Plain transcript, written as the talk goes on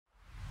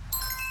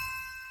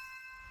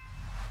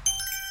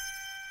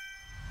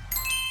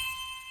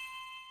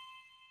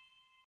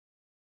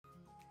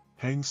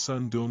Hang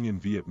Son Doong in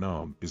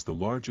Vietnam is the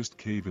largest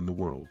cave in the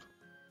world.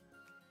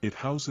 It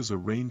houses a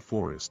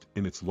rainforest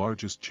in its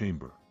largest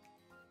chamber.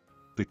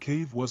 The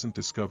cave wasn't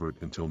discovered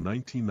until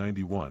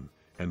 1991,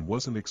 and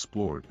wasn't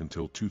explored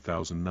until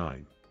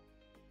 2009.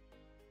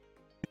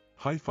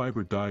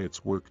 High-fiber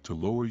diets work to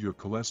lower your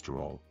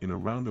cholesterol in a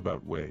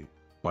roundabout way,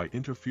 by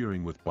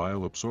interfering with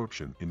bile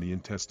absorption in the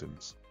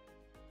intestines.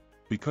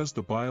 Because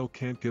the bile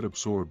can't get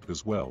absorbed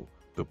as well,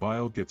 the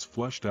bile gets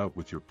flushed out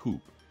with your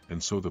poop,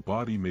 and so the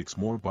body makes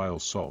more bile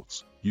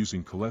salts,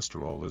 using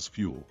cholesterol as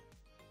fuel.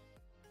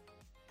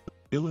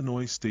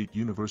 Illinois State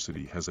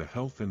University has a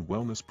health and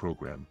wellness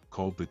program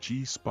called the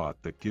G-Spot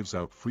that gives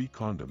out free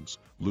condoms,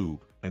 lube,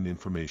 and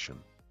information.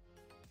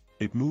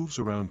 It moves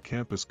around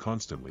campus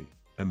constantly,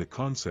 and the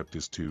concept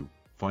is to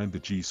find the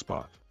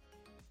G-Spot.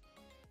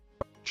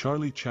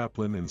 Charlie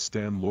Chaplin and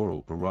Stan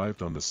Laurel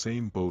arrived on the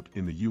same boat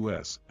in the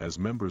US as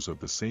members of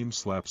the same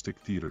slapstick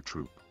theater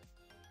troupe.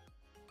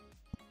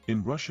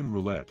 In Russian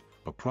roulette,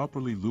 a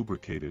properly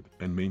lubricated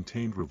and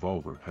maintained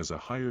revolver has a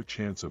higher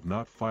chance of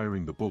not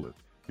firing the bullet,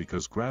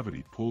 because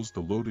gravity pulls the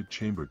loaded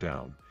chamber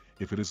down,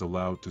 if it is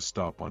allowed to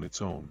stop on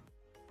its own.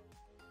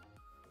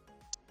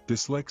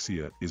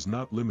 Dyslexia is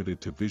not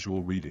limited to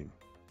visual reading.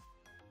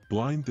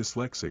 Blind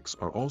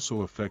dyslexics are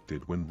also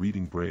affected when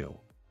reading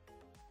Braille.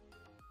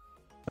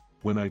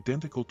 When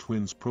identical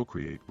twins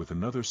procreate with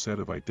another set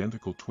of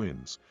identical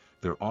twins,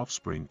 their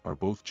offspring are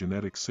both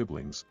genetic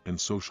siblings and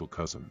social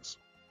cousins.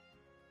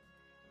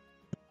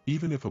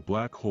 Even if a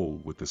black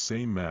hole with the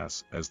same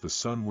mass as the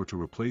Sun were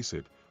to replace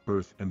it,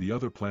 Earth and the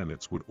other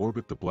planets would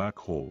orbit the black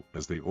hole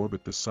as they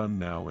orbit the Sun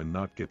now and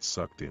not get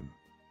sucked in.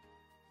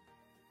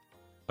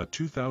 A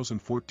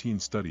 2014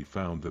 study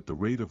found that the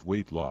rate of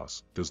weight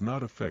loss does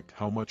not affect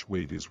how much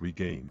weight is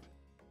regained.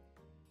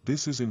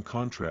 This is in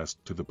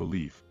contrast to the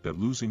belief that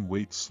losing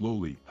weight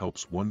slowly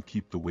helps one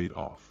keep the weight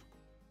off.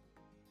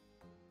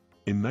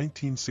 In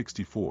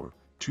 1964,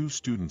 two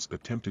students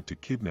attempted to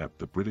kidnap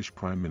the British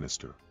Prime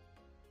Minister.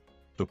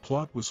 The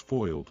plot was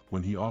foiled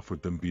when he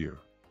offered them beer.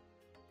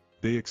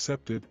 They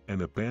accepted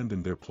and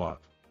abandoned their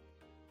plot.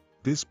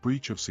 This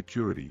breach of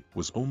security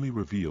was only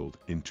revealed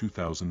in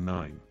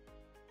 2009.